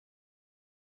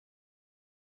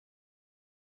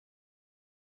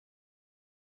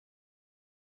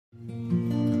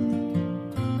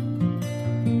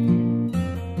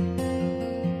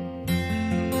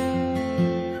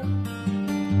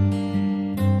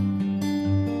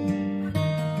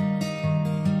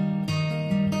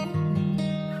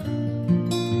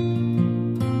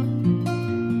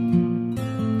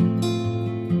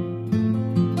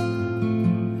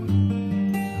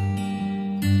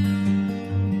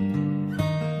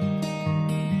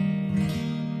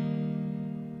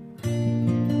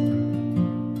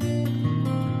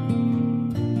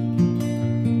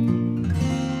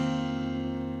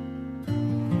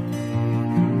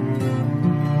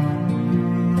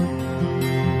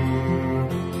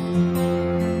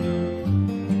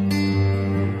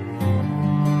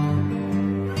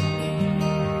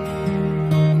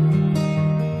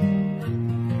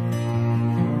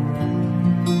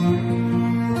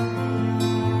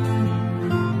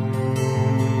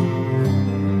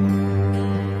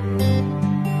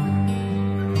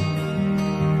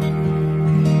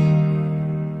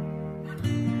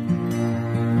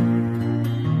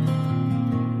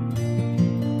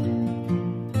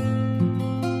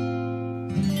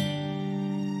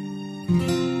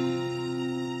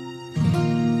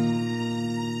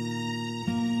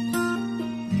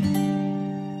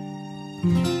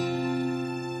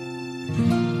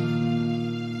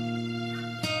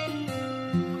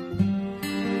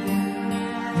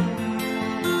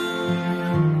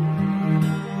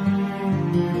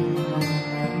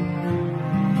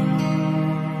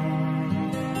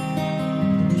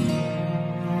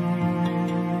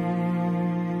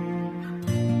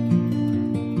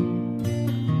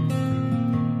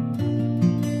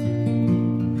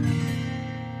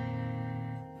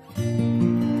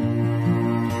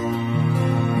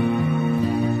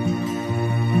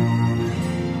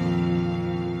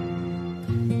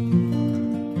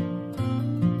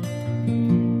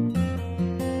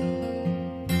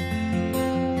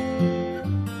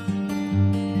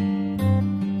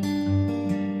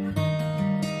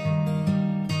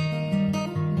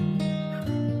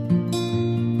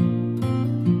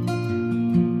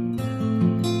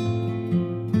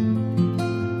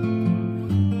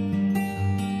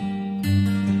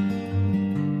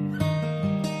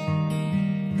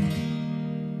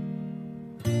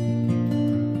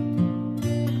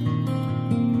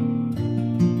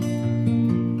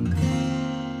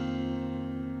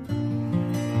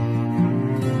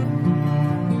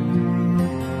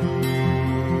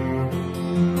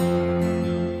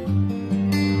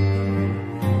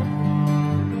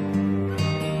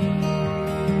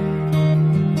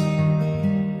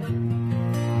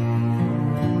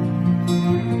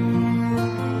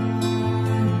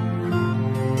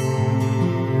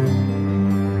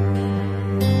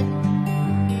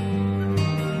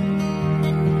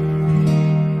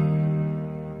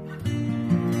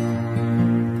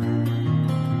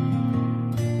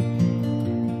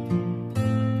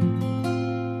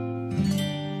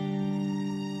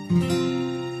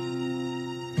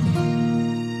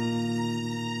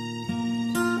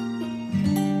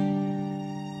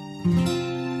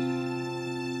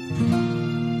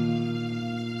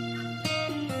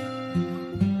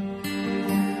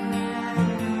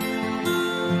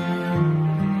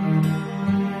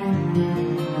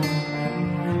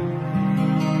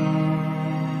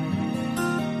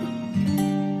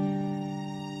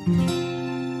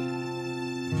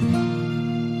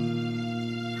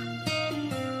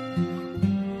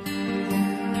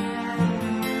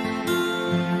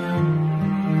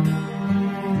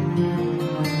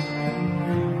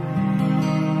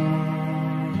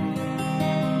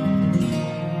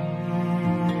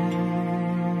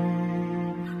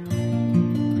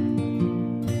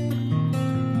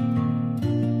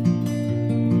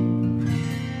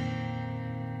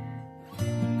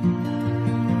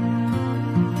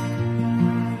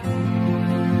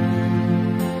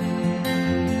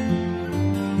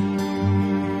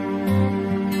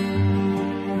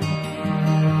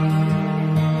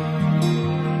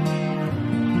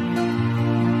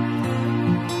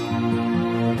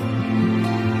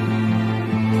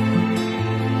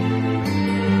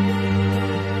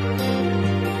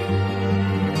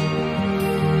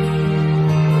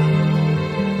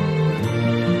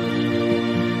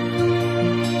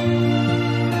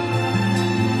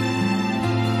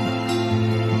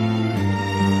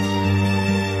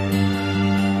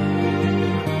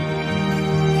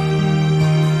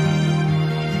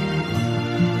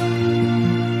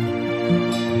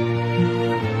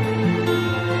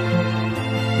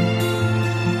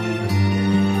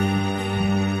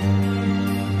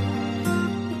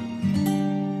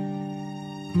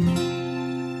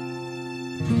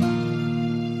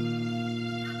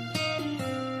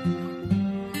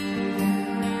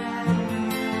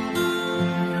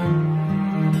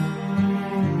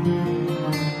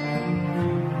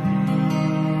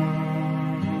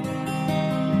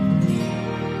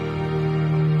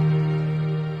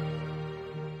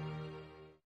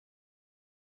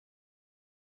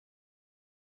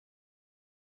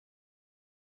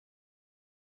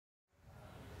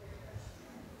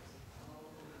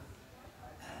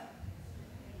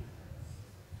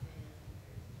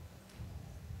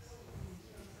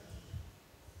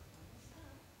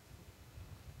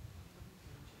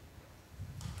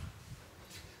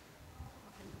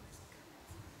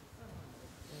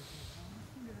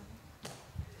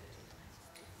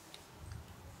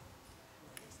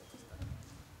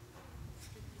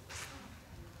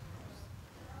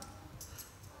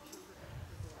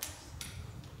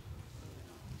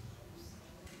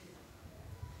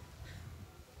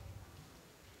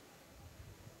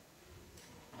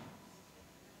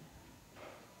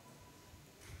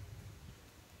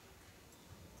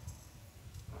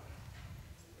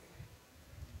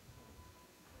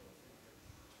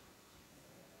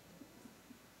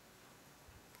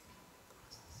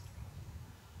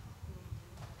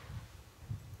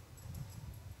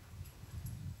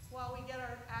while we get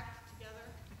our act together.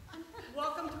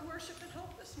 Welcome to worship at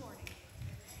Hope this morning.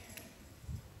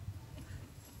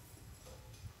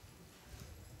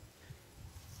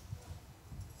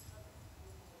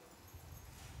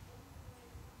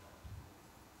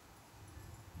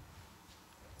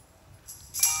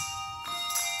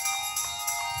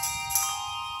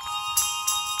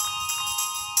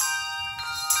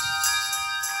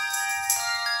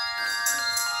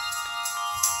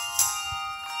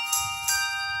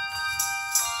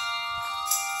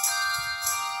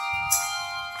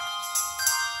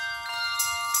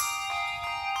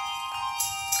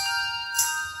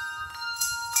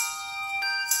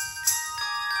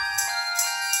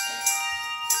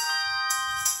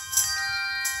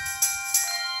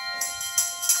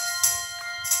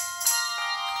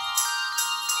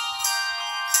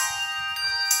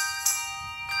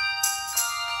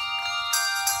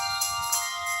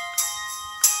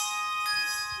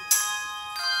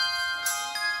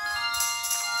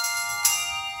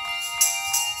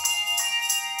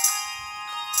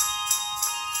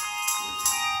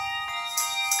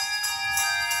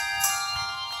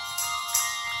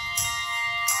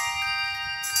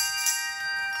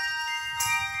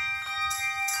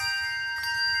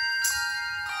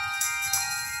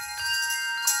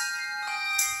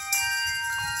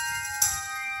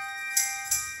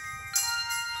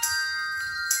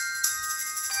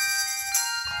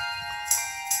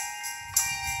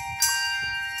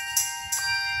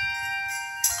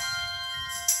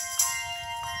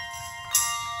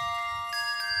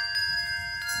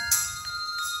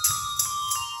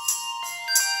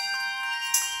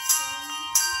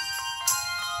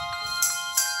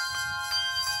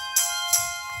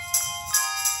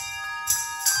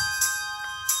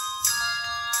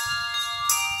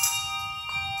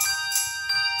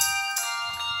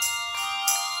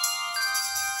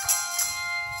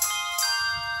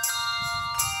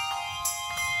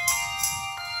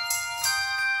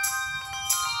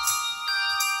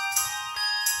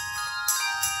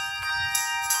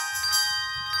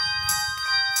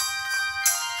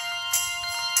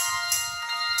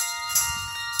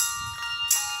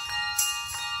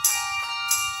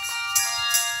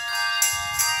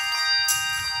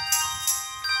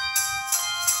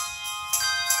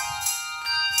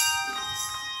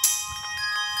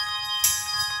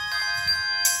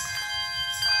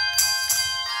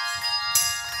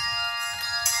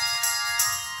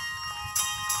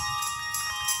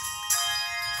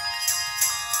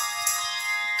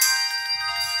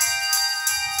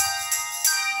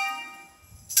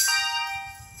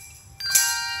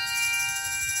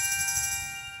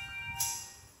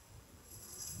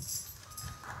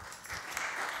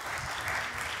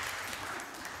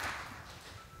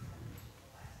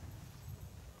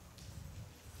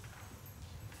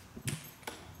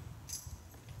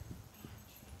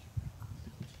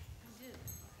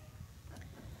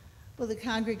 Will the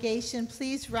congregation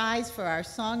please rise for our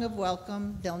song of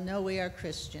welcome, They'll Know We Are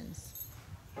Christians.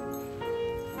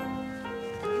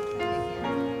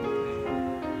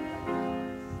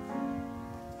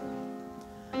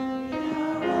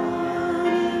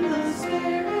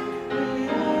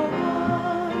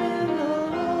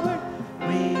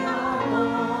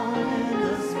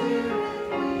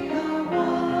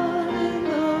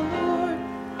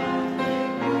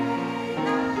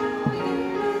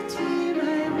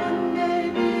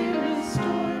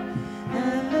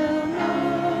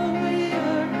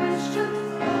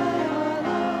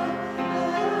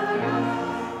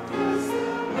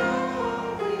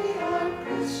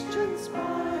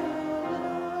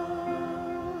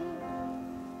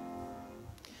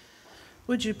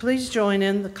 Would you please join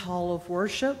in the call of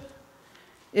worship?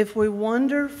 If we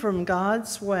wander from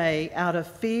God's way out of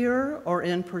fear or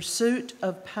in pursuit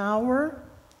of power,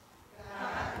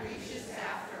 God reaches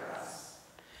after us.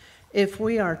 If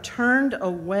we are turned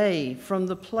away from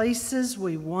the places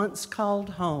we once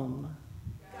called home,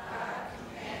 God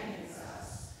companions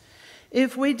us.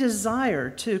 If we desire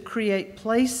to create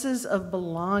places of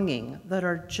belonging that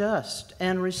are just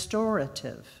and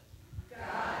restorative,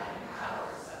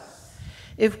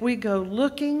 if we go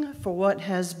looking for what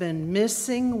has been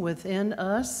missing within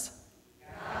us,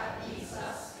 God leads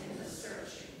us in the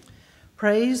searching.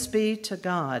 Praise be to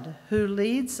God who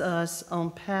leads us on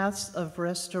paths of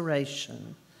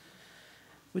restoration.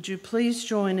 Would you please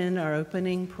join in our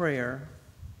opening prayer?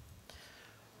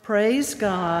 Praise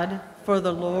God for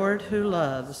the Lord who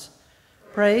loves.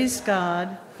 Praise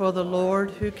God for the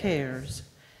Lord who cares.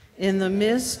 In the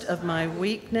midst of my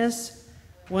weakness,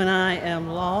 when I am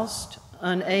lost,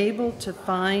 unable to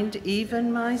find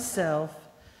even myself,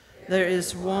 there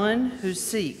is one who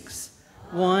seeks,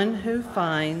 one who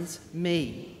finds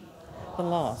me. the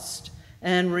lost,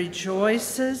 and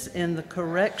rejoices in the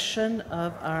correction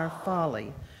of our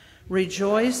folly,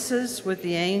 rejoices with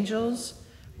the angels,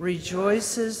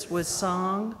 rejoices with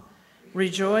song,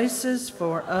 rejoices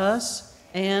for us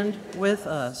and with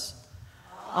us.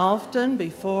 Often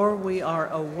before we are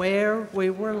aware we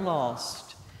were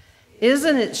lost.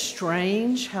 Isn't it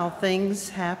strange how things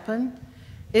happen?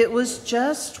 It was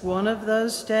just one of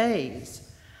those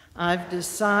days. I've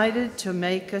decided to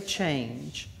make a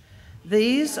change.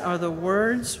 These are the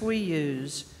words we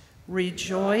use: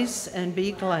 rejoice and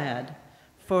be glad,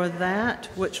 for that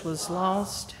which was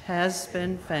lost has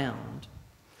been found.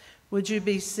 Would you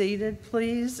be seated,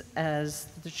 please, as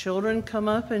the children come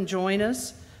up and join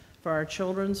us for our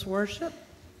children's worship?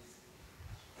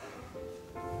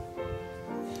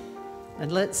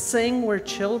 And let's sing Where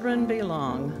Children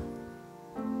Belong.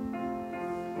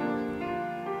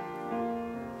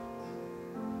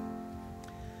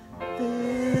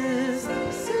 This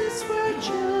is where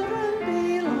children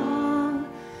belong,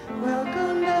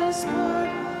 welcomed as part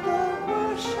of the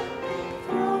worshiping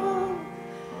throng.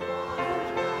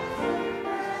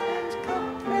 And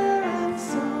prayer and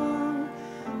song,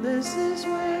 this is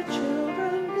where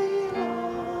children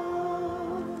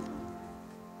belong.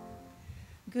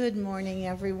 Good morning,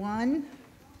 everyone.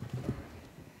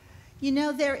 You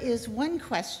know, there is one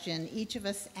question each of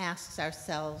us asks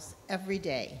ourselves every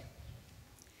day.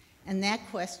 And that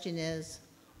question is,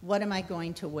 what am I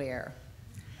going to wear?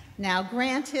 Now,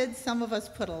 granted, some of us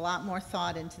put a lot more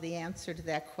thought into the answer to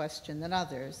that question than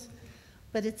others,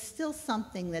 but it's still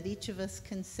something that each of us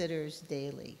considers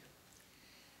daily.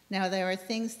 Now, there are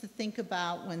things to think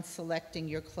about when selecting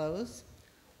your clothes.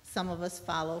 Some of us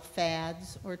follow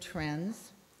fads or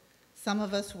trends. Some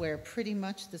of us wear pretty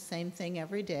much the same thing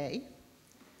every day.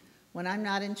 When I'm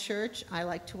not in church, I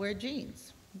like to wear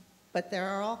jeans. But there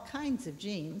are all kinds of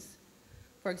jeans.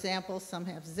 For example, some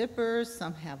have zippers,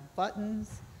 some have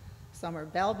buttons, some are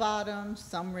bell-bottoms,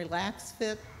 some relaxed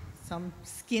fit, some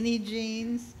skinny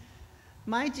jeans.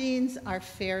 My jeans are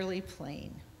fairly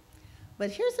plain.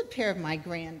 But here's a pair of my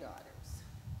granddaughters.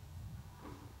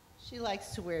 She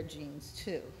likes to wear jeans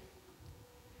too.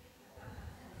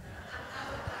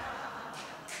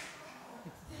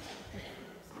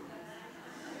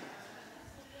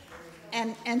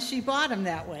 And she bought them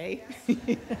that way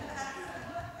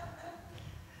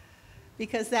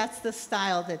because that's the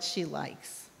style that she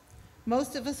likes.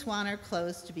 Most of us want our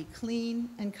clothes to be clean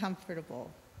and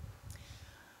comfortable.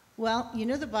 Well, you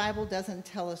know the Bible doesn't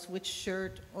tell us which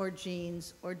shirt or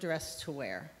jeans or dress to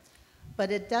wear,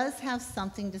 but it does have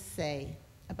something to say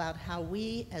about how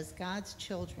we as God's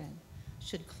children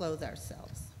should clothe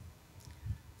ourselves.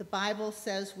 The Bible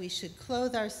says we should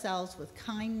clothe ourselves with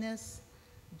kindness,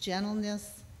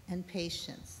 gentleness, and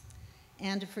patience,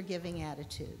 and a forgiving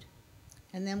attitude.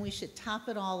 And then we should top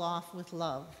it all off with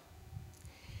love.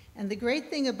 And the great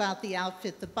thing about the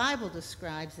outfit the Bible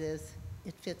describes is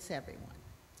it fits everyone,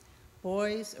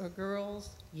 boys or girls,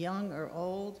 young or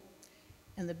old,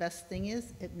 and the best thing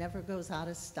is it never goes out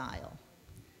of style.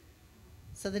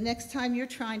 So the next time you're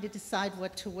trying to decide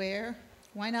what to wear,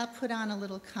 why not put on a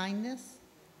little kindness,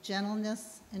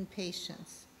 gentleness, and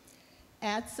patience?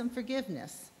 Add some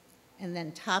forgiveness, and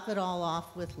then top it all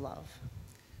off with love.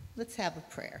 Let's have a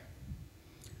prayer.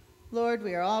 Lord,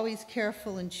 we are always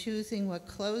careful in choosing what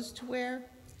clothes to wear.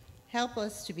 Help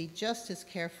us to be just as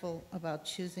careful about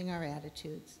choosing our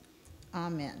attitudes.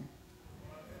 Amen.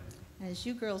 As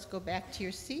you girls go back to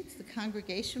your seats, the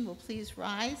congregation will please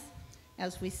rise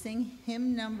as we sing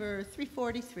hymn number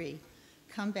 343,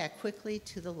 Come Back Quickly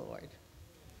to the Lord.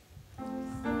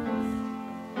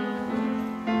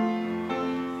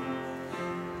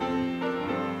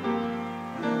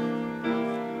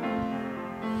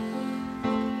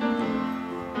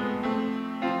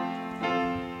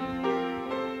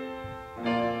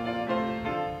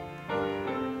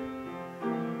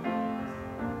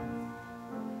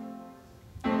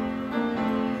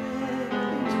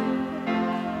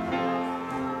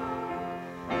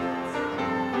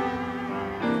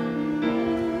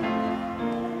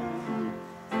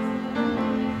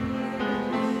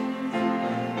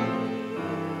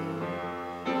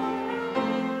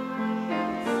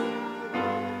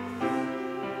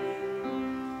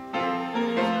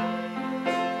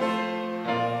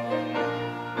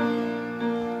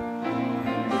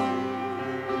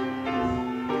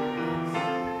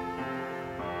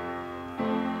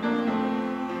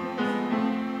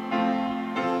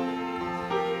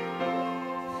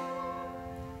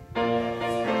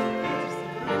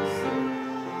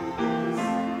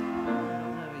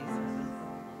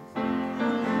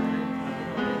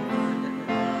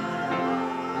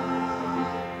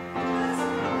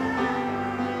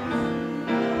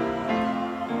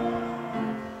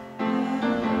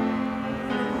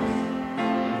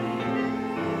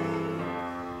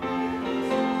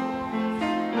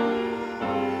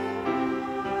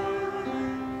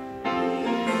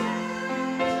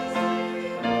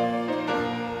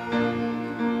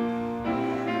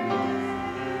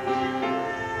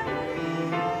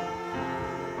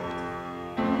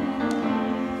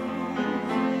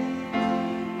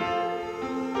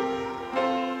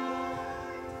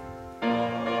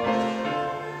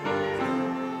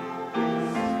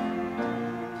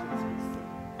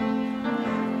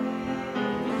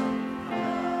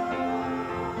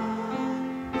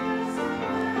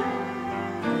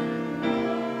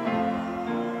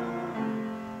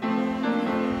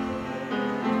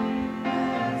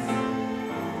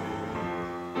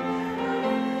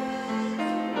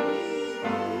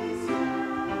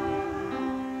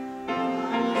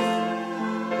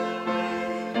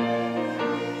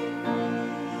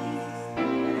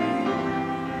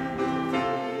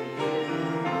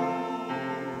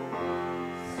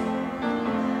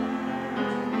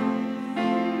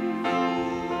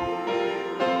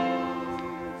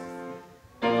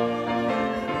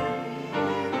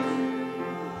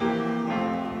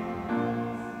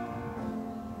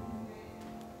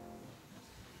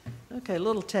 Okay, a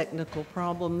little technical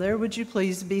problem there. Would you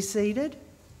please be seated?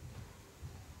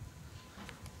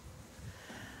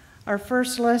 Our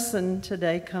first lesson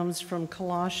today comes from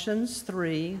Colossians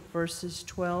 3, verses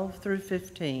 12 through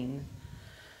 15.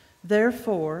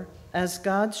 Therefore, as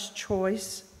God's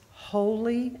choice,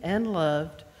 holy and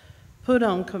loved, put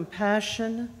on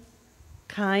compassion,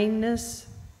 kindness,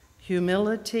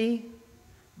 humility,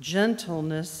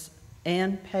 gentleness,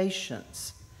 and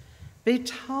patience. Be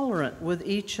tolerant with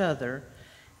each other,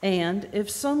 and if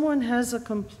someone has a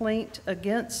complaint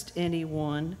against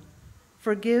anyone,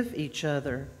 forgive each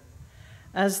other.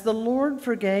 As the Lord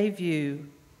forgave you,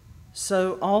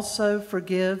 so also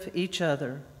forgive each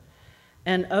other.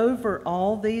 And over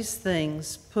all these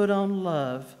things put on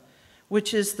love,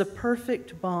 which is the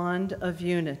perfect bond of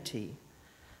unity.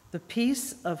 The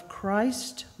peace of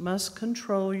Christ must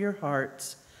control your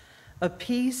hearts, a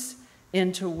peace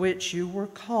into which you were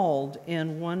called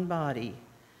in one body,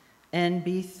 and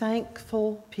be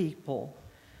thankful people.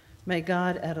 May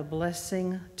God add a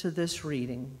blessing to this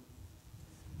reading.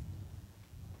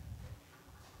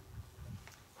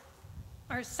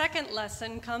 Our second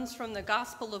lesson comes from the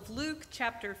Gospel of Luke,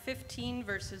 chapter 15,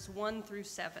 verses 1 through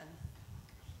 7.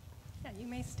 Yeah, you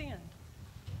may stand.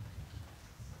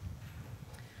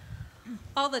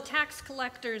 All the tax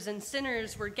collectors and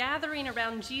sinners were gathering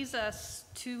around Jesus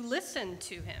to listen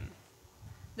to him.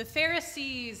 The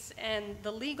Pharisees and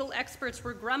the legal experts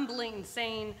were grumbling,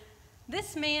 saying,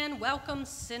 "This man welcomes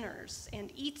sinners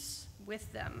and eats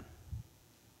with them."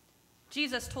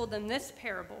 Jesus told them this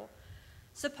parable.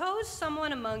 Suppose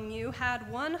someone among you had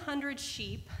 100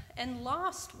 sheep and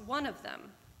lost one of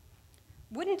them.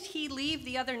 Wouldn't he leave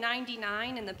the other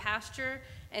 99 in the pasture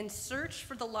and search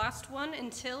for the lost one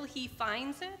until he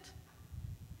finds it?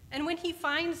 And when he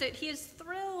finds it, he is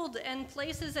thrilled and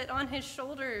places it on his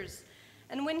shoulders.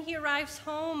 And when he arrives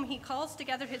home, he calls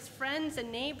together his friends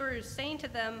and neighbors, saying to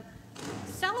them,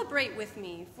 "Celebrate with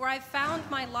me, for I found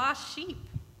my lost sheep."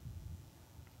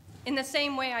 In the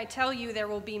same way, I tell you, there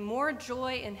will be more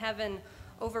joy in heaven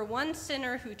over one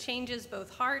sinner who changes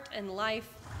both heart and life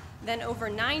than over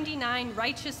 99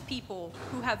 righteous people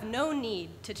who have no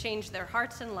need to change their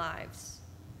hearts and lives.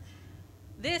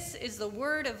 This is the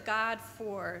word of God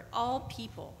for all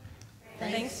people.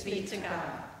 Thanks be to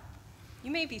God. You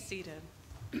may be seated.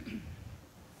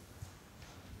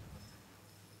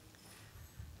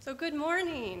 So good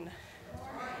morning.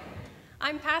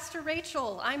 I'm Pastor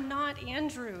Rachel. I'm not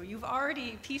Andrew. You've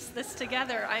already pieced this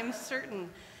together, I'm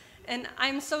certain. And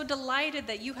I'm so delighted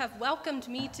that you have welcomed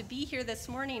me to be here this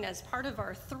morning as part of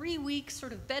our 3-week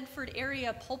sort of Bedford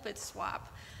area pulpit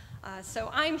swap. So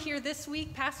I'm here this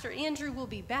week. Pastor Andrew will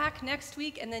be back next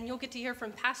week, and then you'll get to hear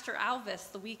from Pastor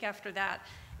Alvis the week after that.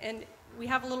 And we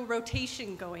have a little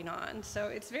rotation going on. So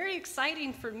it's very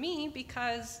exciting for me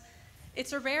because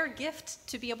it's a rare gift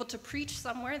to be able to preach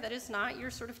somewhere that is not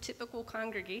your sort of typical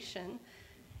congregation.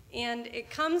 And it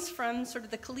comes from sort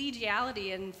of the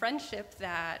collegiality and friendship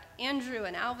that Andrew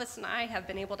and Alvis and I have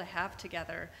been able to have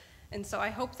together. And so I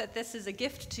hope that this is a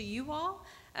gift to you all,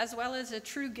 as well as a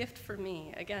true gift for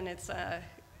me. Again, it's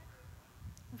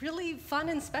really fun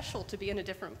and special to be in a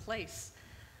different place.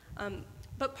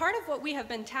 But part of what we have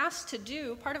been tasked to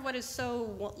do, part of what is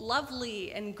so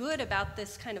lovely and good about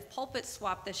this kind of pulpit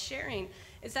swap, this sharing,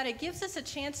 is that it gives us a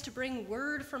chance to bring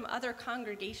word from other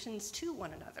congregations to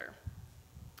one another.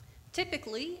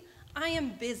 Typically, I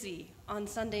am busy on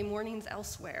Sunday mornings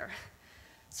elsewhere,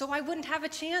 so I wouldn't have a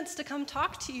chance to come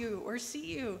talk to you or see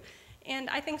you. And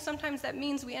I think sometimes that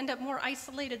means we end up more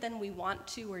isolated than we want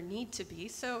to or need to be.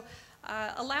 So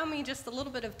allow me just a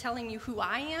little bit of telling you who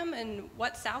I am and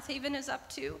what South Haven is up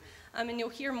to. And you'll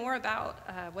hear more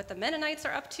about what the Mennonites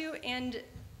are up to. And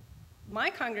my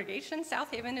congregation, South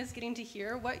Haven, is getting to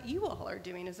hear what you all are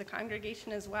doing as a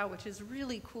congregation as well, which is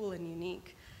really cool and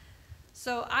unique.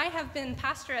 So I have been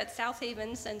pastor at South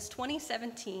Haven since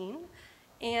 2017,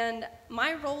 and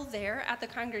my role there at the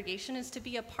congregation is to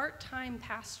be a part-time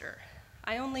pastor.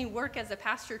 I only work as a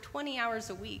pastor 20 hours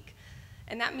a week,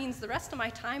 and that means the rest of my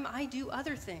time I do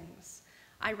other things.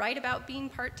 I write about being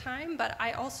part-time, but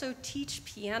I also teach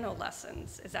piano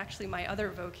lessons, is actually my other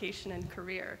vocation and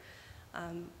career.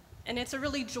 And it's a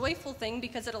really joyful thing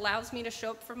because it allows me to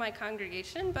show up for my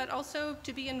congregation, but also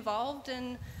to be involved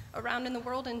and around in the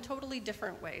world in totally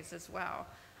different ways as well.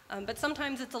 But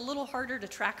sometimes it's a little harder to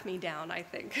track me down, I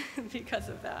think, because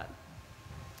of that.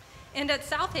 And at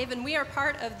South Haven, we are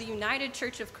part of the United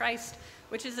Church of Christ,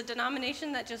 which is a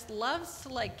denomination that just loves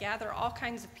to gather all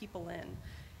kinds of people in.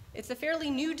 It's a fairly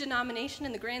new denomination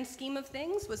in the grand scheme of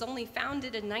things, was only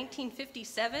founded in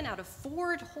 1957 out of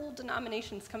 4 whole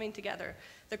denominations coming together.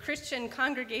 The Christian,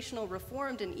 Congregational,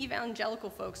 Reformed, and Evangelical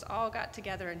folks all got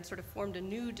together and sort of formed a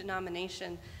new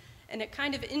denomination. And it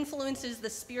kind of influences the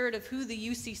spirit of who the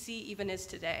UCC even is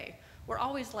today. We're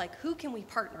always like, who can we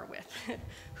partner with?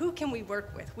 Who can we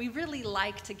work with? We really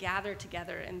like to gather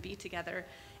together and be together.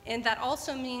 And that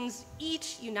also means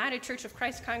each United Church of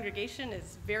Christ congregation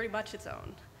is very much its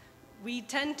own. We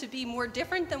tend to be more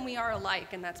different than we are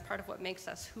alike, and that's part of what makes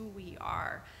us who we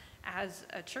are as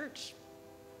a church.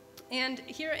 And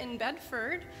here in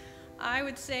Bedford, I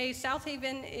would say South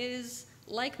Haven is,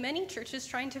 like many churches,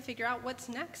 trying to figure out what's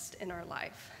next in our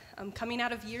life. Coming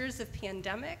out of years of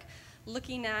pandemic,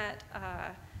 looking at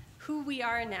who we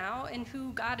are now and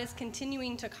who God is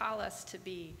continuing to call us to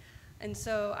be. And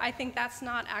so I think that's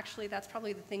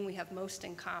probably the thing we have most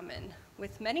in common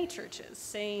with many churches,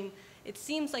 saying it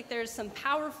seems like there's some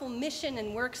powerful mission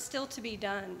and work still to be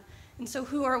done. And so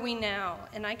who are we now?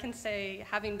 And I can say,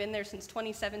 having been there since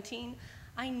 2017,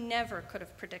 I never could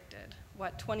have predicted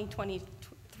what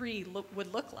 2023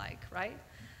 would look like, right?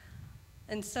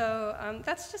 And so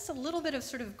that's just a little bit of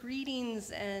sort of greetings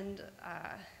and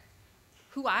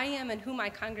who I am and who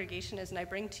my congregation is, and I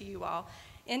bring to you all.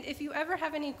 And if you ever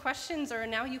have any questions, or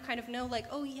now you kind of know, like,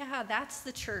 oh yeah, that's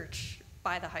the church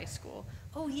by the high school.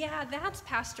 Oh yeah, that's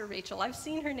Pastor Rachel. I've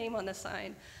seen her name on the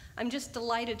sign. I'm just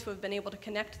delighted to have been able to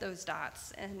connect those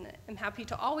dots, and I'm happy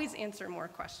to always answer more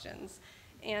questions.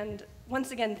 And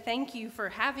once again, thank you for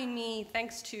having me.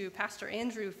 Thanks to Pastor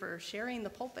Andrew for sharing the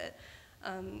pulpit.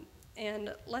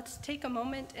 And let's take a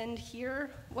moment and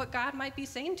hear what God might be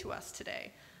saying to us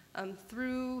today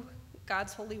through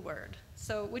God's holy word.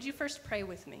 So would you first pray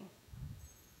with me?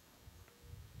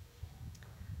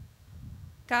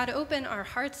 God, open our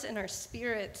hearts and our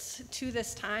spirits to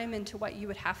this time and to what you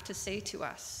would have to say to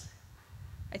us.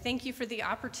 I thank you for the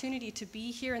opportunity to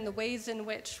be here in the ways in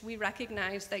which we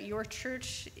recognize that your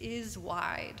church is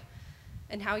wide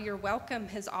and how your welcome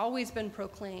has always been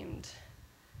proclaimed.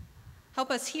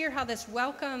 Help us hear how this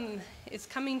welcome is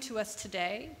coming to us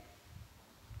today.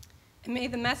 And may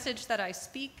the message that I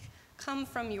speak come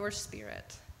from your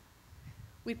spirit.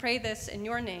 We pray this in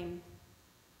your name.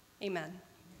 Amen.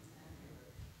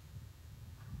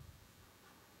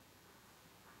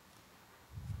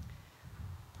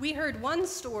 We heard one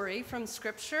story from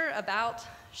Scripture about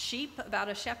sheep, about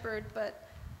a shepherd, but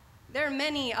there are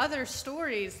many other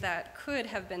stories that could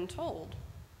have been told.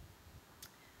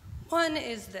 One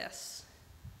is this.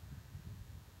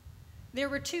 There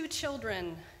were 2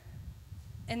 children,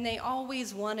 and they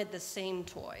always wanted the same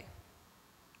toy.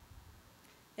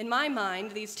 In my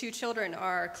mind, these 2 children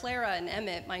are Clara and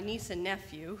Emmett, my niece and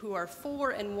nephew, who are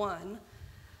 4 and 1,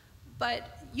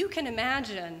 but you can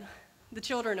imagine the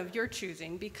children of your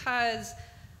choosing, because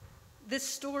this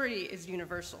story is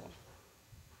universal.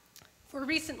 For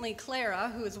recently, Clara,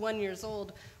 who is 1 year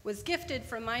old, was gifted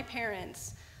from my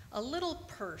parents a little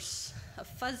purse, a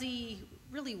fuzzy,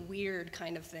 really weird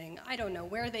kind of thing. I don't know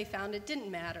where they found it, didn't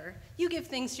matter. You give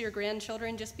things to your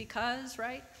grandchildren just because,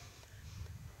 right?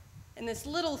 And this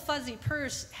little fuzzy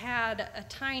purse had a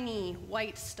tiny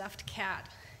white stuffed cat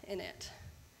in it.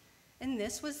 And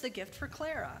this was the gift for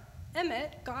Clara.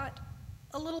 Emmett got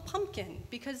a little pumpkin,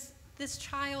 because this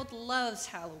child loves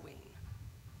Halloween,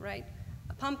 right?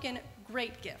 A pumpkin,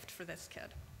 great gift for this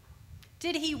kid.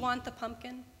 Did he want the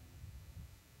pumpkin?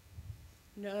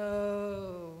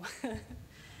 No.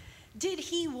 Did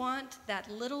he want that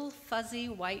little fuzzy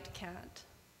white cat?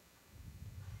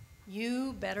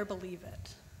 You better believe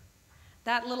it.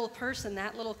 That little person,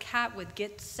 that little cat would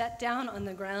get set down on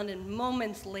the ground, and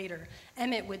moments later,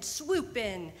 Emmett would swoop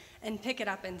in and pick it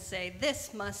up and say,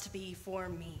 "This must be for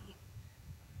me."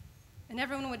 And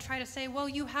everyone would try to say, "Well,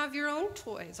 you have your own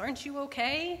toys. Aren't you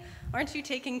okay? Aren't you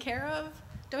taken care of?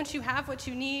 Don't you have what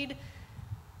you need?"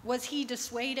 Was he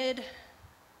dissuaded?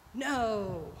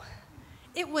 No.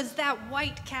 It was that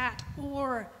white cat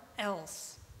or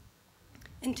else.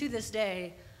 And to this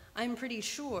day, I'm pretty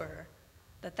sure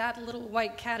that that little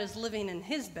white cat is living in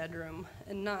his bedroom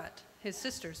and not his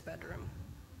sister's bedroom.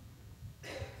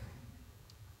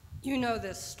 You know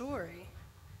this story.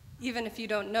 Even if you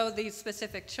don't know these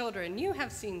specific children, you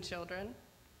have seen children.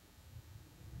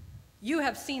 You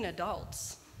have seen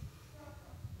adults.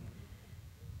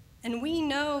 And we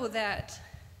know that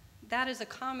that is a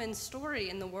common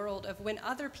story in the world of when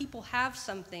other people have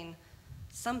something,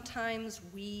 sometimes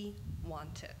we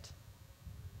want it.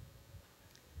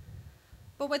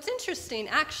 But what's interesting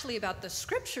actually about the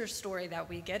scripture story that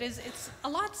we get is it's a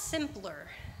lot simpler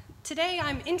Today,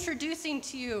 I'm introducing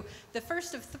to you the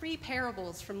first of 3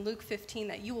 parables from Luke 15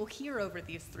 that you will hear over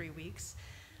these 3 weeks.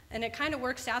 And it kind of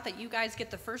works out that you guys get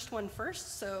the first one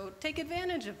first, so take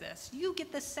advantage of this. You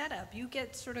get the setup. You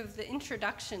get sort of the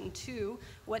introduction to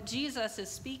what Jesus is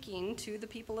speaking to the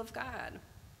people of God.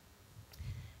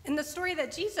 And the story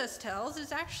that Jesus tells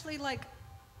is actually like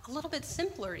a little bit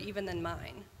simpler even than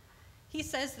mine. He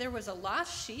says there was a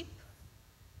lost sheep,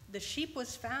 the sheep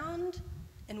was found,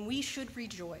 and we should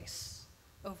rejoice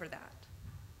over that.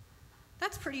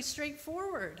 That's pretty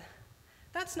straightforward.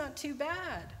 That's not too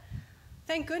bad.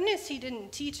 Thank goodness he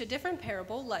didn't teach a different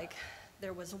parable like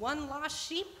there was one lost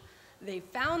sheep, they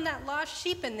found that lost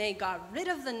sheep, and they got rid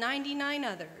of the 99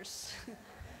 others.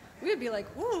 We would be like,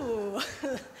 ooh,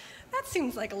 that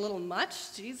seems like a little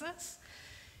much, Jesus.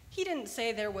 He didn't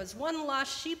say there was one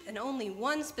lost sheep and only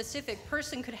one specific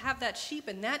person could have that sheep,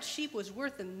 and that sheep was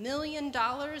worth $1 million,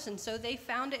 and so they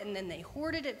found it and then they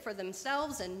hoarded it for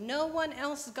themselves and no one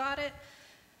else got it.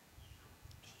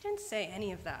 He didn't say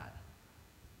any of that.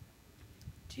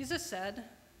 Jesus said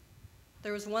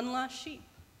there was one lost sheep.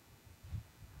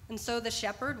 And so the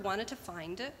shepherd wanted to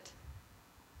find it.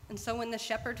 And so when the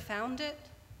shepherd found it,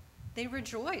 they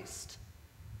rejoiced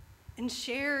and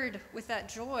shared with that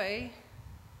joy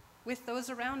with those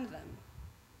around them.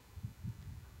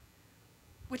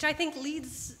 Which I think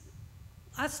leads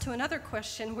us to another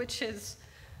question, which is,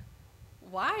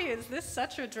 why is this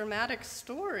such a dramatic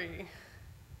story?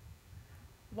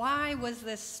 Why was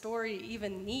this story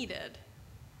even needed?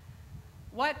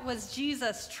 What was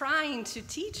Jesus trying to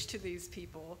teach to these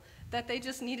people that they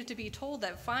just needed to be told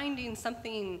that finding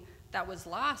something that was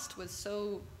lost was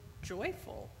so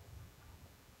joyful?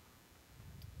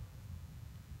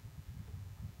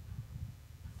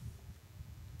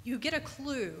 You get a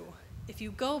clue if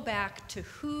you go back to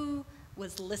who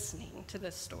was listening to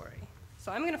this story.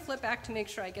 So I'm going to flip back to make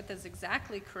sure I get this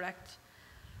exactly correct.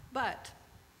 But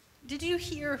did you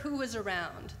hear who was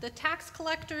around? The tax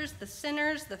collectors, the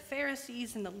sinners, the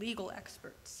Pharisees, and the legal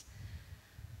experts.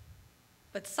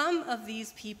 But some of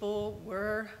these people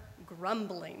were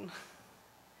grumbling.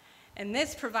 And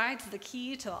this provides the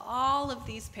key to all of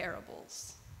these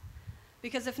parables.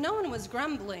 Because if no one was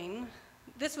grumbling,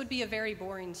 this would be a very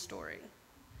boring story.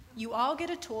 You all get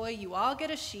a toy, you all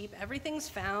get a sheep, everything's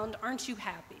found, aren't you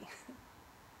happy?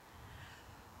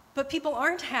 But people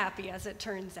aren't happy, as it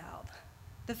turns out.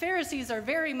 The Pharisees are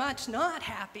very much not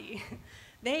happy.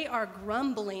 They are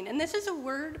grumbling. And this is a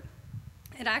word,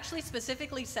 it actually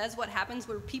specifically says what happens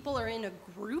where people are in a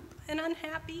group and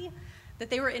unhappy, that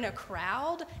they were in a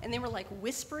crowd and they were like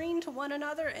whispering to one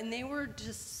another and they were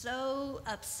just so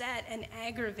upset and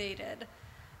aggravated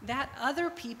that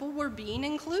other people were being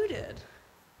included.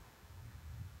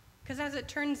 Because as it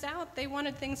turns out, they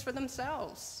wanted things for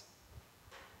themselves.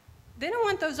 They don't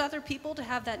want those other people to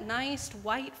have that nice,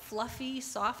 white, fluffy,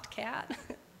 soft cat.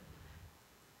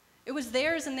 It was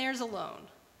theirs and theirs alone.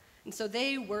 And so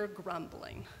they were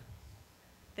grumbling.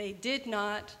 They did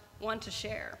not want to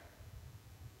share.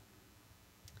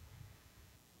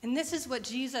 And this is what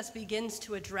Jesus begins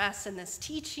to address in this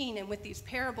teaching and with these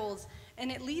parables,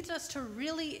 and it leads us to a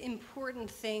really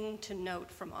important thing to note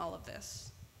from all of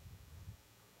this,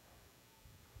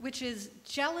 which is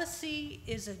jealousy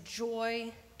is a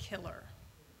joy killer.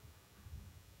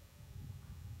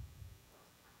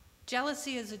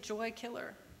 Jealousy is a joy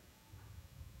killer.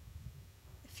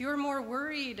 If you're more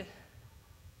worried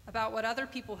about what other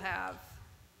people have,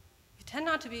 you tend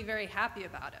not to be very happy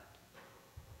about it.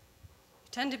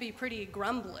 You tend to be pretty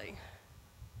grumbly.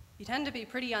 You tend to be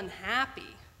pretty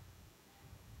unhappy.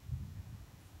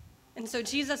 And so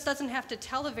Jesus doesn't have to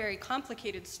tell a very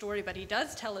complicated story, but he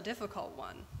does tell a difficult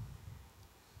one,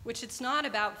 which it's not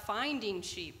about finding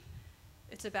sheep.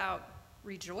 It's about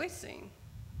rejoicing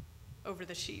over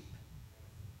the sheep.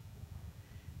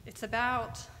 It's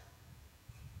about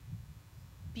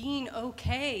being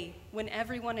okay when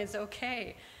everyone is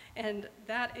okay. And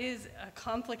that is a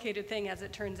complicated thing, as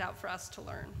it turns out, for us to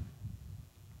learn.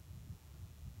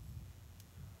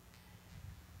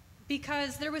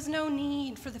 Because there was no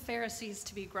need for the Pharisees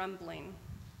to be grumbling.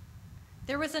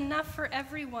 There was enough for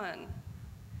everyone.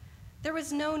 There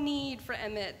was no need for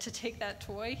Emmett to take that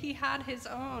toy. He had his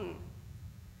own.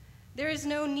 There is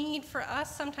no need for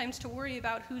us sometimes to worry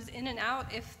about who's in and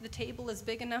out if the table is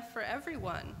big enough for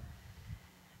everyone.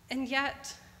 And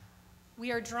yet,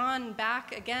 we are drawn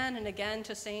back again and again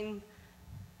to saying,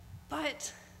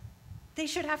 but they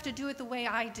should have to do it the way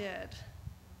I did.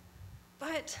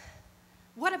 But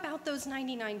what about those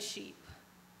 99 sheep?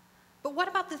 But what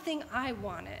about the thing I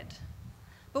wanted?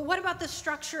 But what about the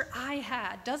structure I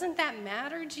had? Doesn't that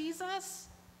matter, Jesus?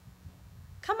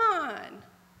 Come on.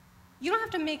 You don't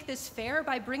have to make this fair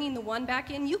by bringing the one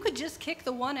back in. You could just kick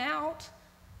the one out.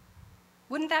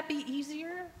 Wouldn't that be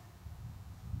easier?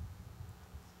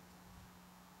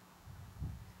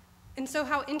 And so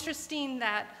how interesting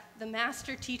that the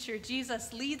master teacher,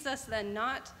 Jesus, leads us then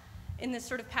not in this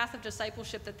sort of path of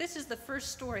discipleship, that this is the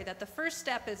first story, that the first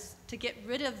step is to get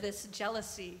rid of this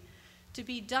jealousy, to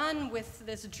be done with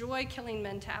this joy-killing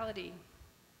mentality,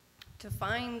 to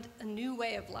find a new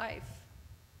way of life.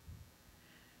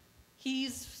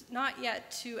 He's not yet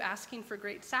to asking for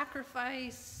great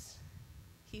sacrifice.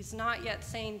 He's not yet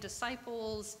saying,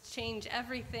 disciples, change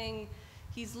everything.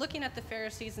 He's looking at the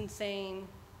Pharisees and saying,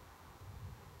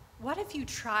 what if you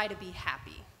try to be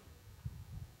happy?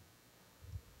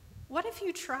 What if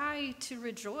you try to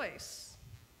rejoice?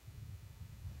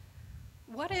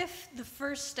 What if the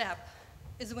first step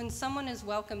is when someone is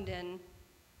welcomed in,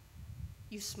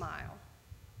 you smile?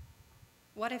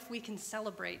 What if we can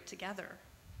celebrate together?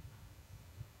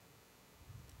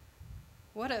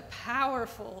 What a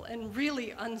powerful and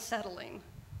really unsettling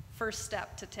first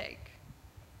step to take.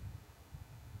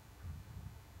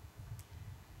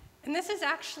 And this is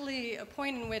actually a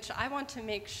point in which I want to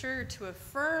make sure to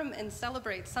affirm and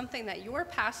celebrate something that your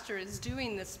pastor is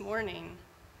doing this morning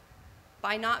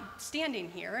by not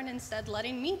standing here and instead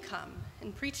letting me come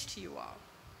and preach to you all.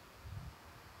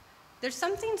 There's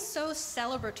something so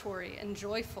celebratory and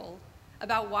joyful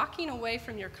about walking away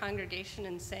from your congregation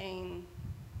and saying,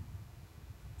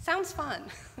 sounds fun.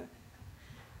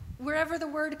 Wherever the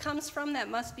word comes from, that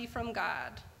must be from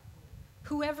God.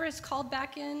 Whoever is called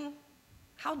back in,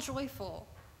 how joyful,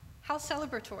 how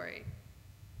celebratory.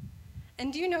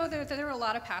 And do you know that there are a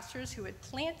lot of pastors who would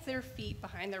plant their feet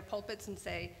behind their pulpits and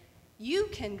say, you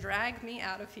can drag me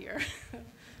out of here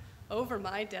over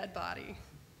my dead body.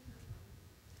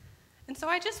 And so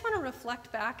I just want to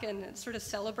reflect back and sort of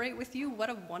celebrate with you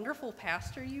what a wonderful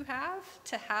pastor you have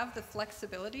to have the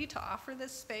flexibility to offer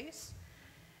this space,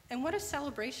 and what a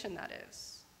celebration that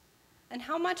is. And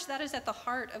how much that is at the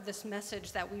heart of this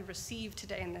message that we receive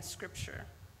today in this scripture.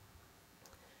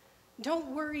 Don't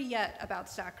worry yet about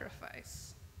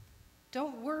sacrifice.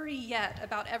 Don't worry yet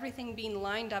about everything being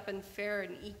lined up and fair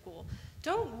and equal.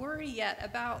 Don't worry yet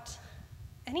about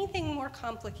anything more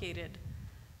complicated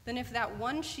than if that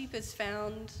one sheep is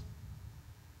found,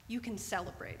 you can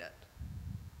celebrate it.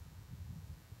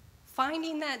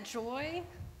 Finding that joy,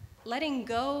 letting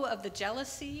go of the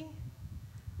jealousy,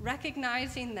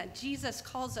 recognizing that Jesus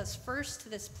calls us first to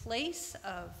this place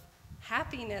of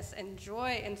happiness and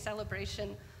joy and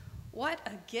celebration. What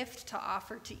a gift to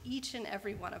offer to each and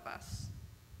every one of us.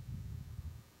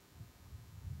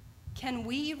 Can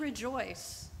we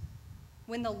rejoice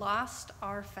when the lost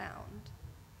are found?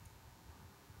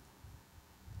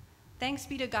 Thanks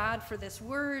be to God for this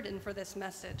word and for this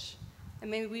message. And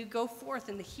may we go forth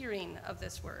in the hearing of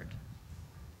this word.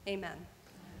 Amen.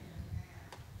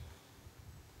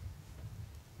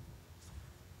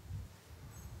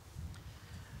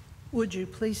 Would you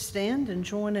please stand and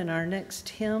join in our next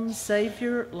hymn,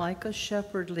 Savior, Like a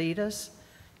Shepherd Lead Us.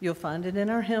 You'll find it in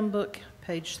our hymn book,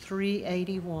 page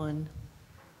 381.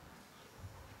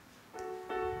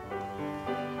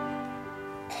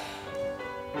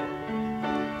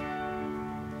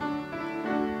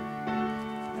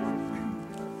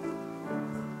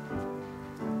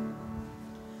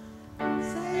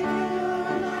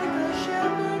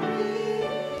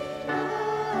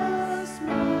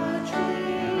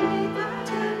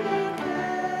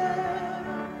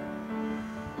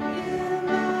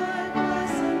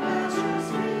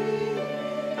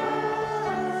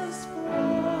 For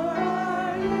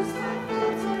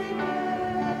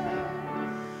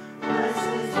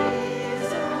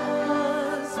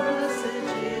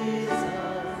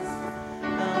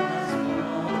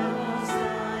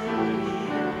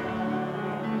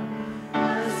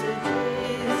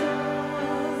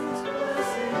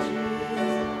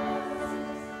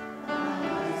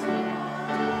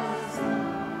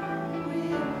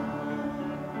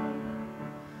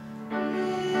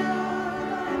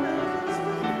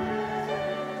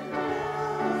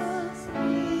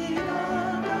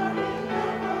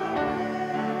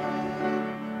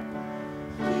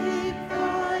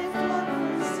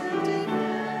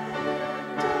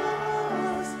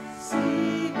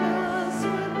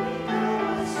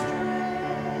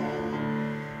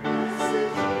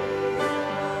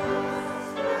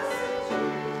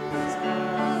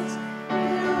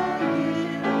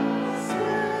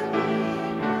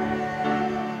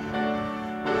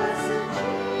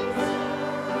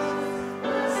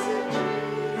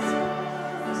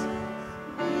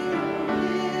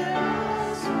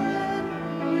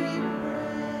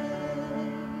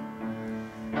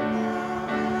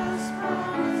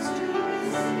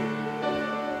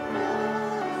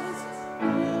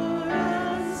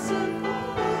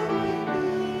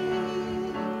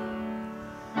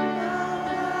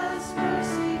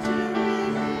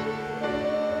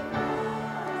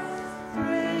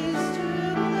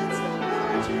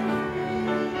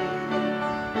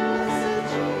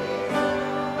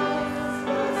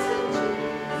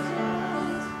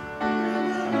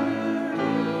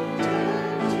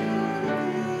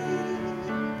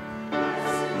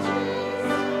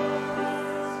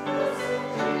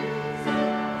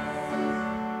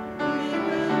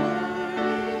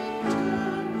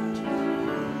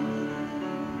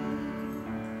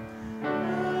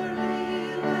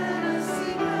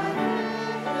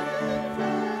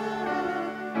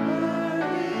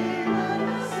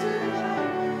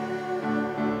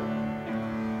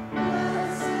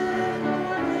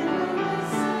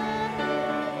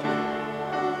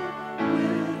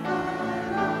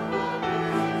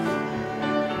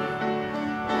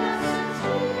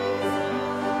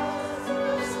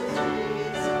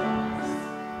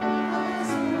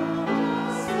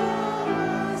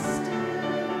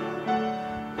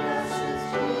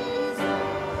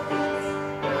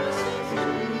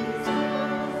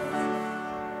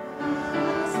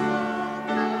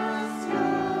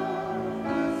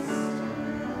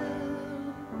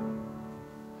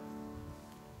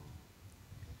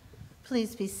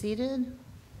Please be seated.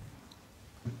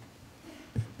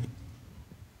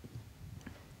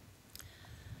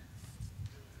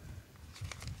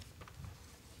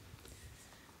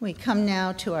 We come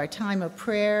now to our time of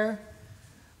prayer.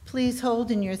 Please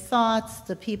hold in your thoughts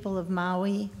the people of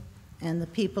Maui and the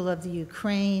people of the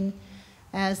Ukraine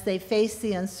as they face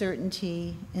the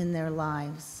uncertainty in their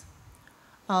lives.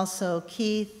 Also,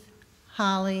 Keith,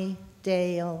 Holly,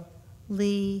 Dale,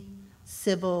 Lee,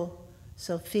 Sybil,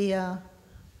 Sophia,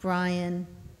 Brian,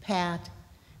 Pat,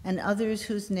 and others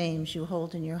whose names you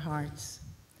hold in your hearts.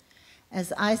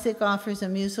 As Isaac offers a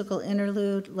musical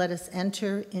interlude, let us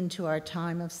enter into our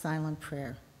time of silent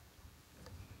prayer.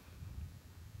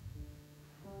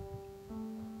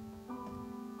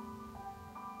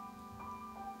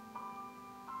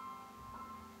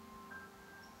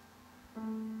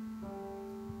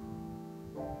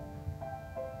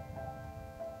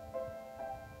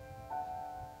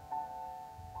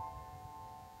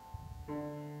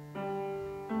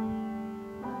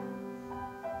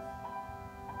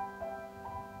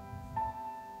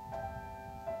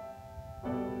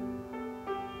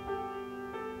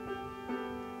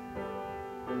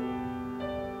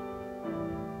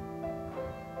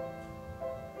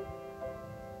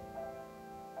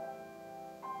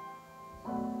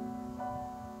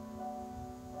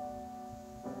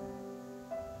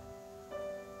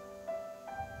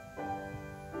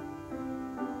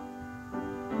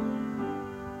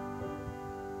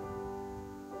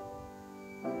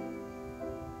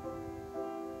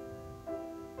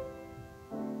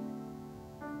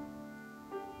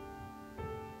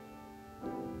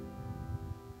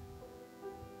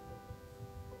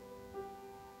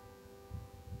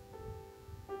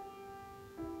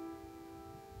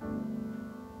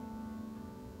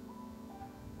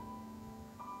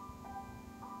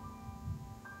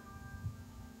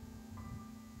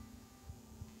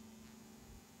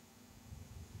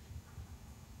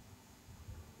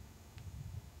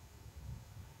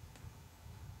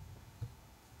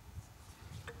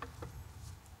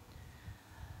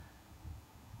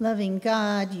 Loving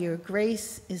God, your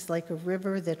grace is like a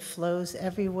river that flows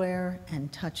everywhere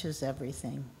and touches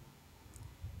everything.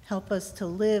 Help us to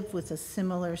live with a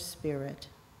similar spirit.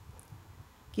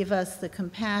 Give us the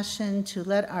compassion to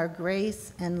let our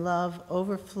grace and love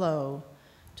overflow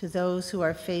to those who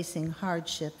are facing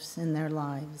hardships in their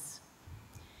lives.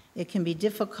 It can be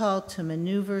difficult to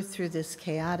maneuver through this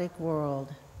chaotic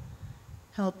world.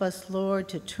 Help us, Lord,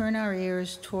 to turn our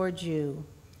ears toward you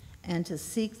and to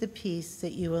seek the peace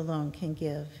that you alone can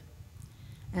give,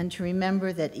 and to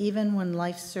remember that even when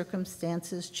life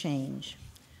circumstances change,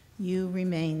 you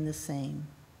remain the same.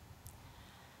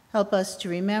 Help us to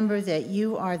remember that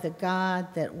you are the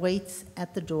God that waits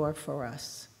at the door for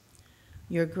us.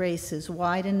 Your grace is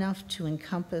wide enough to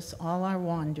encompass all our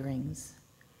wanderings.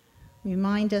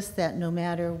 Remind us that no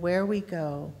matter where we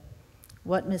go,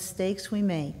 what mistakes we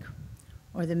make,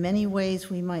 or the many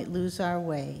ways we might lose our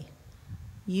way,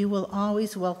 you will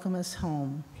always welcome us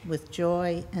home with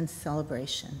joy and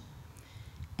celebration.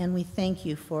 And we thank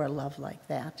you for a love like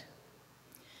that.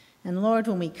 And Lord,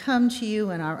 when we come to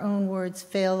you and our own words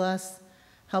fail us,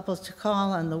 help us to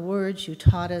call on the words you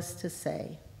taught us to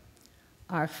say.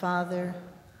 Our Father,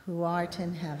 who art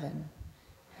in heaven,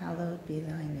 hallowed be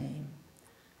thy name.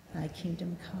 Thy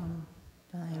kingdom come,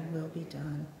 thy will be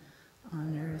done,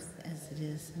 on earth as it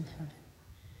is in heaven.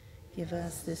 Give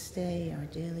us this day our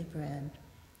daily bread,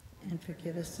 and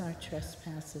forgive us our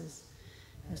trespasses,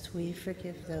 as we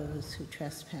forgive those who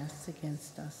trespass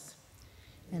against us.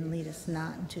 And lead us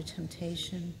not into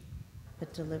temptation,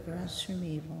 but deliver us from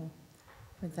evil.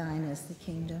 For thine is the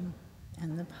kingdom,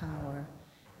 and the power,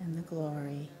 and the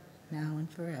glory, now and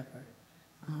forever.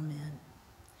 Amen.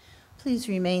 Please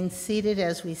remain seated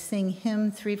as we sing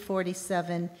hymn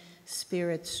 347,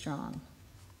 Spirit Strong.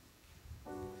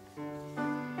 Spirit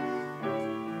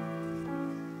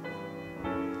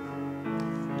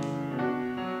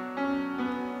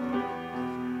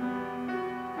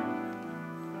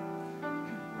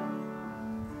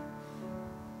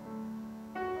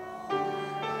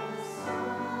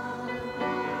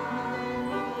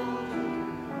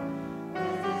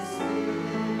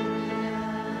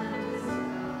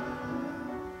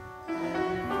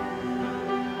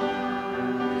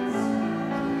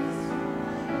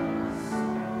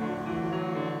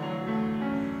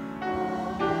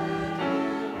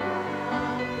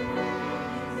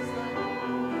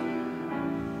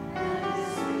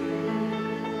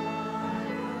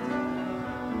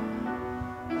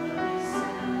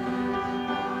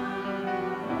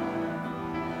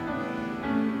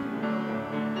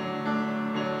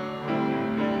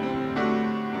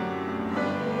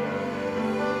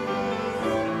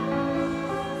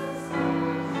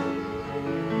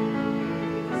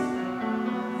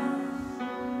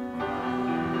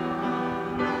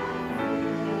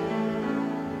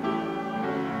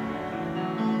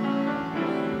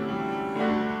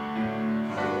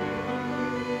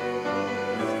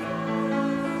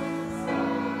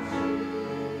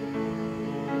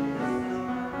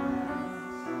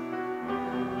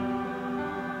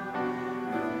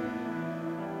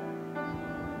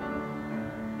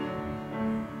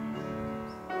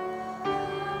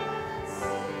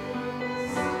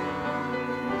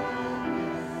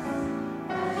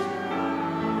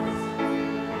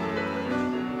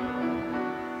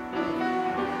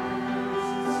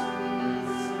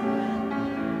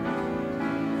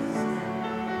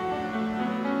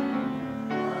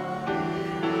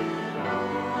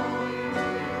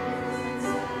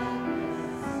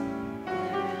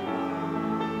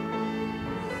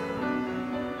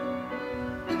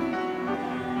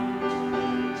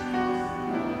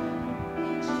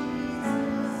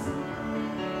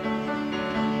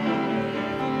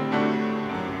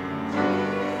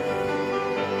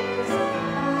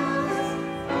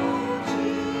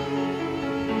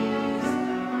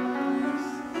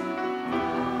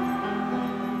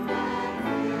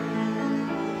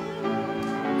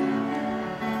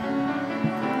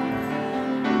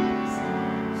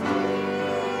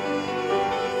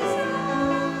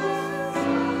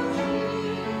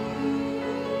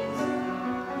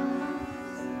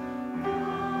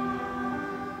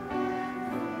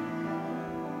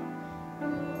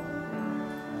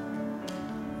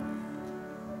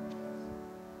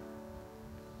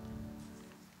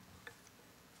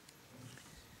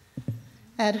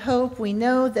At Hope, we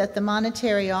know that the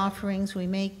monetary offerings we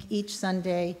make each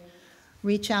Sunday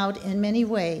reach out in many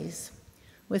ways.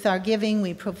 With our giving,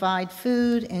 we provide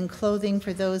food and clothing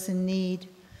for those in need.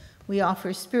 We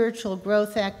offer spiritual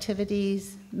growth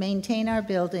activities, maintain our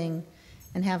building,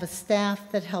 and have a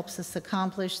staff that helps us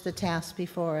accomplish the task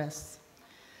before us.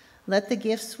 Let the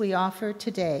gifts we offer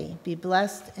today be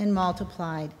blessed and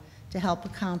multiplied to help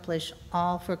accomplish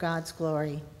all for God's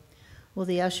glory. Will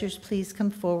the ushers please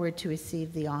come forward to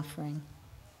receive the offering?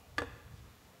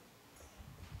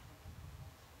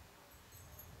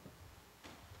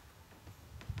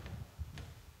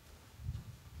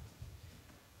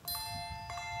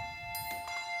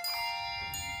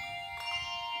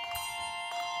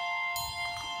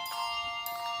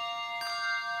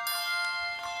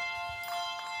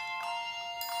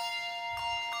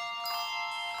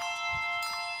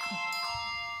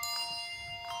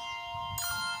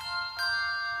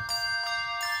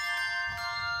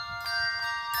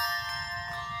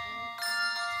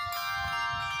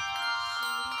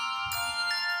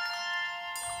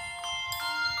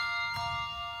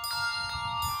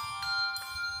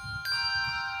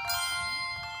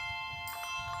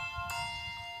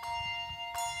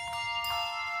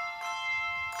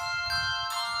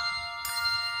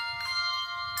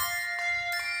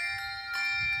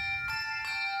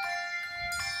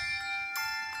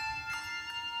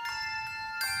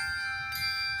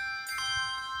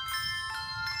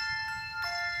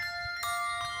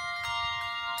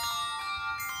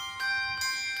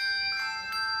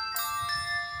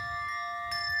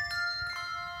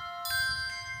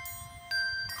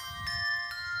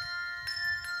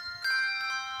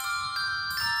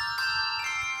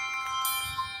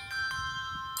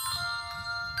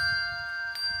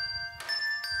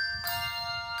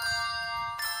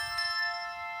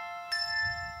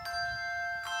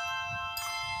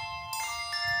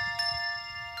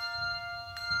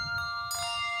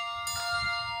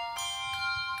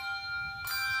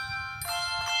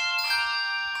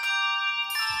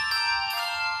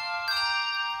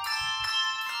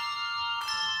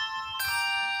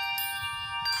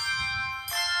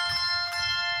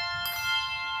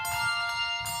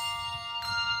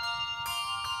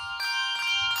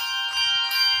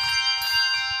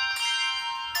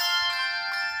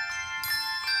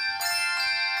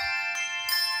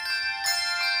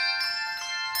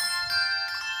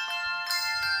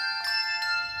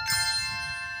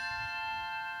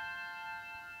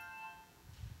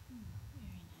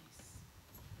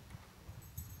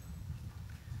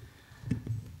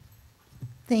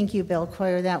 Thank you, Bell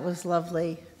Choir. That was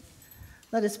lovely.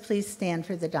 Let us please stand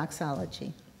for the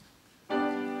doxology.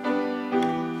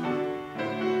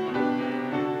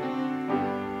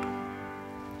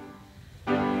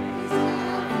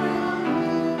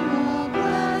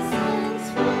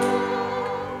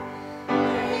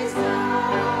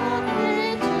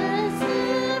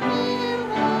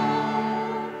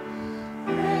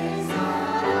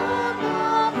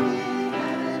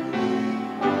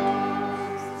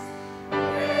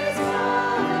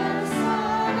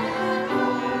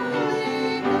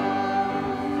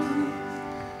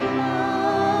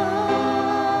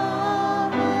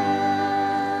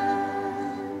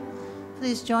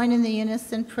 Please join in the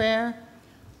unison prayer.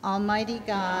 Almighty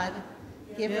God,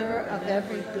 giver of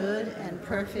every good and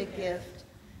perfect gift,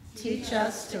 teach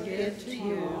us to give to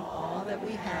you all that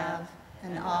we have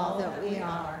and all that we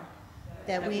are,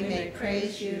 that we may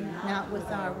praise you not with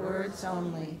our words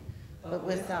only, but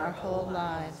with our whole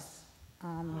lives.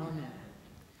 Amen.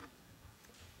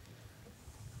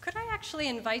 Could I actually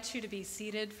invite you to be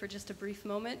seated for just a brief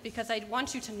moment? Because I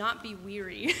want you to not be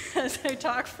weary as I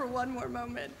talk for one more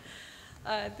moment.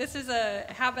 This is a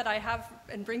habit I have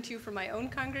and bring to you from my own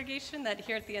congregation, that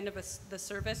here at the end of the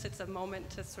service, it's a moment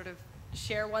to sort of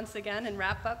share once again and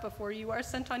wrap up before you are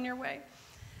sent on your way.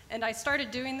 And I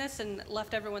started doing this and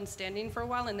left everyone standing for a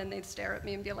while, and then they'd stare at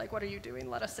me and be like, "What are you doing?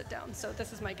 Let us sit down." So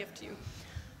this is my gift to you.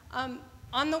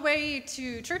 On the way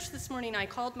to church this morning, I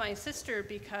called my sister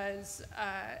because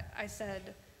I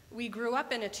said, we grew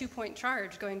up in a 2-point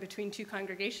charge going between two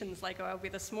congregations like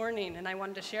OLB this morning, and I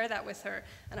wanted to share that with her.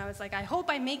 And I was like, I hope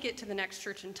I make it to the next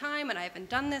church in time, and I haven't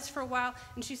done this for a while.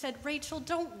 And she said, Rachel,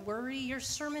 don't worry, your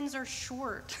sermons are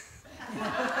short.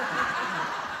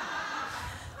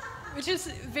 Which is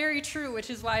very true, which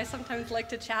is why I sometimes like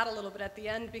to chat a little bit at the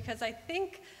end, because I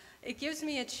think it gives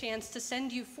me a chance to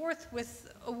send you forth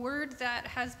with a word that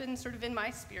has been sort of in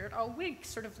my spirit all week,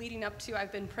 sort of leading up to,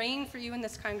 I've been praying for you in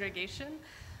this congregation.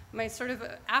 My sort of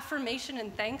affirmation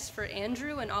and thanks for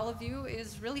Andrew and all of you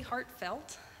is really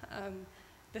heartfelt.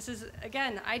 This is,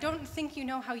 again, I don't think you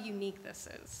know how unique this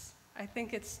is. I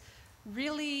think it's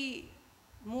really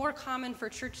more common for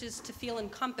churches to feel in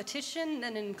competition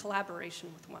than in collaboration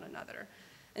with one another.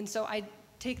 And so I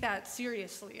take that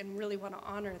seriously and really want to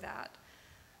honor that.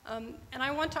 And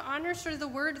I want to honor sort of the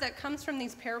word that comes from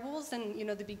these parables and,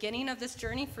 the beginning of this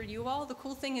journey for you all. The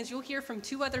cool thing is you'll hear from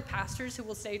 2 other pastors who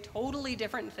will say totally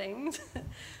different things,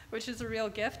 which is a real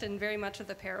gift and very much of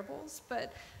the parables.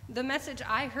 But the message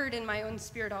I heard in my own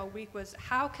spirit all week was,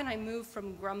 how can I move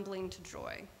from grumbling to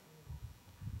joy?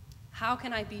 How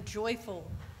can I be joyful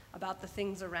about the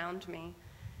things around me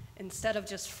instead of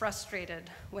just frustrated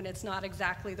when it's not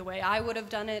exactly the way I would have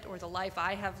done it or the life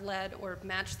I have led or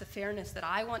match the fairness that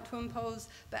I want to impose,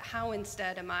 but how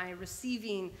instead am I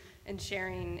receiving and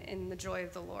sharing in the joy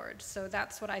of the Lord? So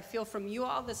that's what I feel from you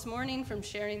all this morning, from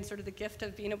sharing sort of the gift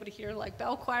of being able to hear like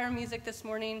bell choir music this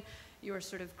morning, your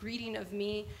sort of greeting of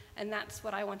me, and that's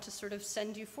what I want to sort of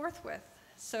send you forth with.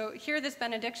 So hear this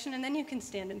benediction, and then you can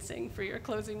stand and sing for your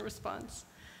closing response.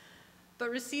 But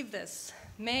receive this.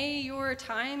 May your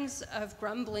times of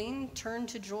grumbling turn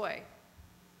to joy.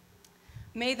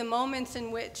 May the moments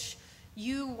in which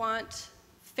you want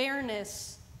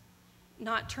fairness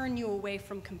not turn you away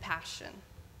from compassion.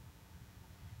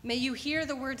 May you hear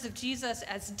the words of Jesus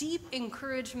as deep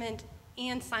encouragement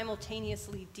and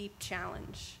simultaneously deep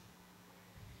challenge.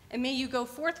 And may you go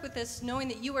forth with this knowing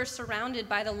that you are surrounded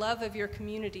by the love of your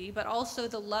community, but also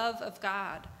the love of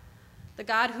God, the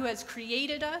God who has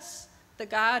created us, the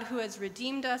God who has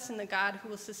redeemed us, and the God who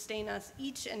will sustain us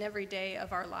each and every day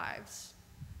of our lives.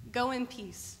 Go in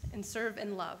peace and serve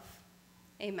in love.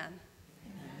 Amen.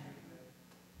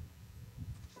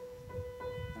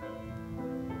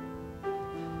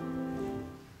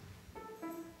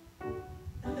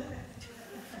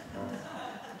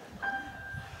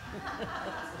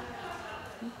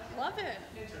 Love it.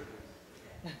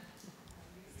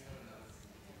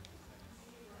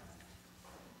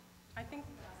 I think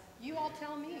you all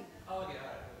tell me. Oh,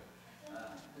 yeah.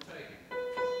 We'll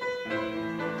try again.